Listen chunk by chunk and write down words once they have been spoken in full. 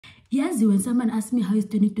Yes, when someone asks me how is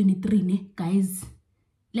 2023, guys,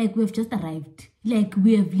 like we've just arrived. Like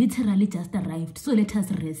we have literally just arrived. So let us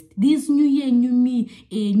rest. This new year, new me,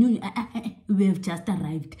 we have just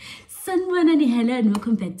arrived. Sanwanani, hello and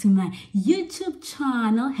welcome back to my YouTube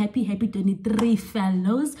channel. Happy 23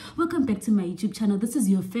 fellows. Welcome back to my YouTube channel. This is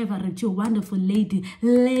your favorite, your wonderful lady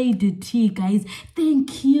T, guys.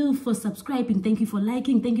 Thank you for subscribing. Thank you for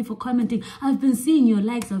liking. Thank you for commenting. I've been seeing your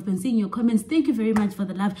likes. I've been seeing your comments. Thank you very much for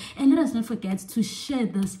the love. And let us not forget to share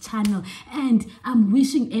this channel. And I'm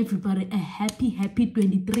wishing everybody a happy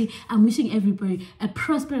 23. I'm wishing everybody a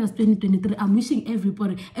prosperous 2023. I'm wishing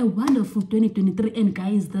everybody a wonderful 2023. And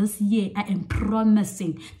guys, this year I am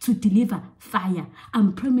promising to deliver fire.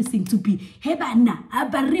 I'm promising to be hebana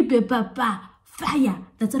abaribe papa fire.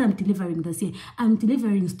 That's what I'm delivering this year. I'm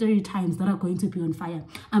delivering story times that are going to be on fire.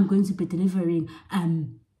 I'm going to be delivering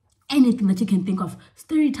anything that you can think of.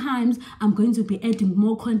 Story times. I'm going to be adding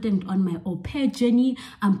more content on my au pair journey.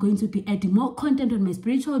 I'm going to be adding more content on my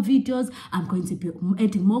spiritual videos. I'm going to be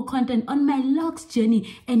adding more content on my logs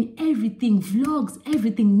journey and everything, vlogs,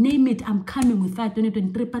 everything, name it. I'm coming with that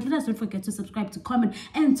 2023. But let us not forget to subscribe, to comment,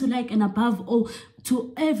 and to like, and above all,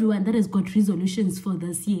 to everyone that has got resolutions for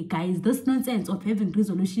this year, guys. This nonsense of having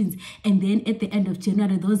resolutions and then at the end of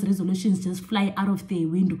January those resolutions just fly out of the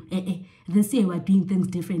window. This year we're doing things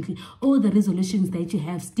differently. All the resolutions that you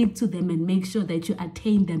have, stick to them and make sure that you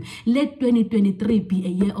attain them. Let 2023 be a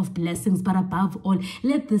year of blessings, but above all,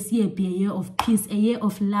 let this year be a year of peace, a year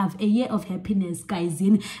of love, a year of happiness, guys.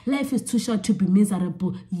 Life is too short to be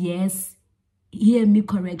miserable. Yes, hear me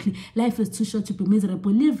correctly. Life is too short to be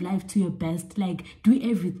miserable. Live life to your best. Like, do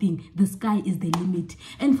everything. The sky is the limit.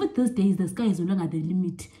 And for these days, the sky is no longer the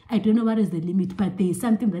limit. I don't know what is the limit, but there is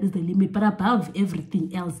something that is the limit. But above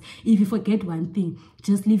everything else, if you forget one thing,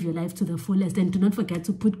 just live your life to the fullest. And do not forget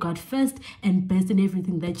to put God first and best in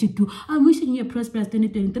everything that you do. I'm wishing you a prosperous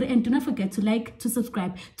 2023. And do not forget to like, to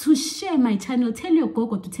subscribe, to share my channel. Tell your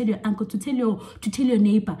gogo, to tell your uncle, to tell your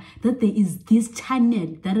neighbor that there is this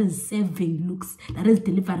channel that is serving looks, that is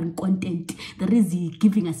delivering content, that is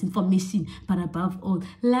giving us information. But above all,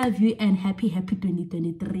 love you and happy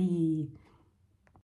 2023.